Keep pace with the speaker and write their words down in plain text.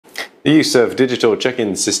The use of digital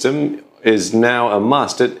check-in system is now a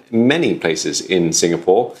must at many places in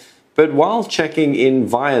Singapore. But while checking in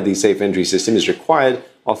via the SafeEntry system is required,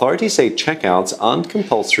 authorities say checkouts aren't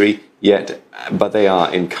compulsory yet, but they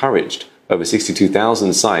are encouraged. Over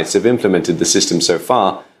 62,000 sites have implemented the system so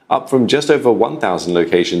far, up from just over 1,000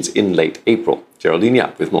 locations in late April. Geraldine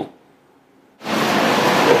Yap with more.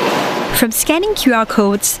 From scanning QR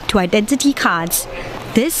codes to identity cards,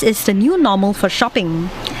 this is the new normal for shopping.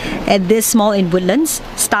 At this mall in Woodlands,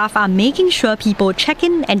 staff are making sure people check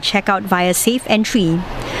in and check out via SafeEntry.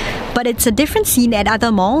 But it's a different scene at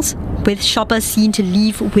other malls, with shoppers seen to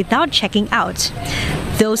leave without checking out.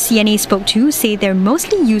 Those CNA spoke to say they're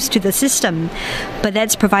mostly used to the system, but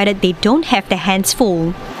that's provided they don't have their hands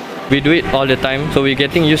full. We do it all the time, so we're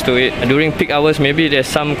getting used to it. During peak hours, maybe there's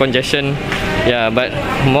some congestion, but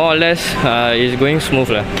more or less, it's going smooth.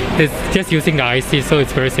 It's just using the IC, so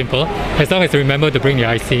it's very simple. As long as you remember to bring your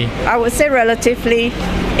IC. I would say relatively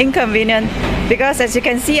inconvenient because, as you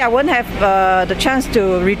can see, I won't have the chance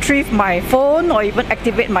to retrieve my phone or even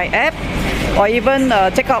activate my app or even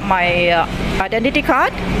take out my identity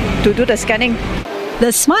card to do the scanning.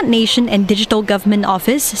 The Smart Nation and Digital Government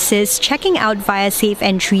Office says checking out via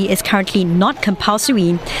SafeEntry is currently not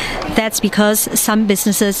compulsory. That's because some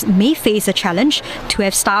businesses may face a challenge to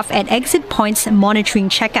have staff at exit points monitoring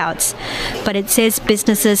checkouts. But it says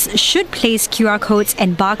businesses should place QR codes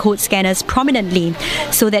and barcode scanners prominently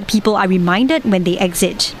so that people are reminded when they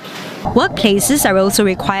exit. Workplaces are also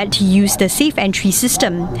required to use the SafeEntry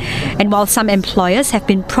system. And while some employers have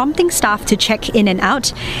been prompting staff to check in and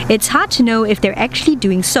out, it's hard to know if they're actually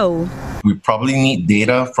doing so. We probably need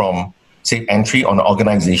data from SafeEntry on an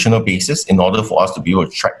organizational basis in order for us to be able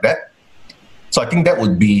to track that. So I think that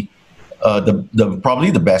would be probably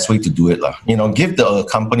the best way to do it. Give the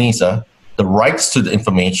companies the rights to the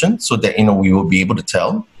information so that we will be able to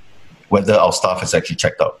tell whether our staff has actually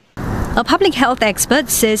checked out. A public health expert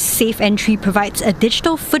says SafeEntry provides a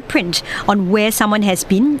digital footprint on where someone has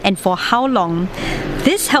been and for how long.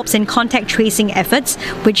 This helps in contact tracing efforts,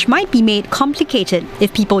 which might be made complicated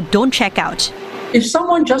if people don't check out. If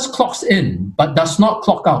someone just clocks in but does not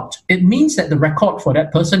clock out, it means that the record for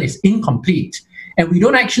that person is incomplete. And we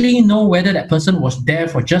don't actually know whether that person was there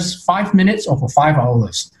for just 5 minutes or for 5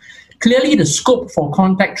 hours. Clearly, the scope for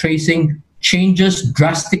contact tracing changes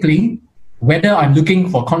drastically whether I'm looking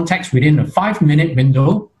for contacts within a 5-minute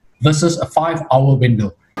window versus a 5-hour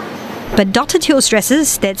window. But Dr. Teo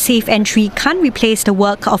stresses that SafeEntry can't replace the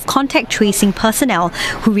work of contact tracing personnel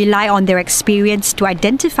who rely on their experience to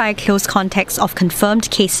identify close contacts of confirmed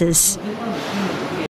cases.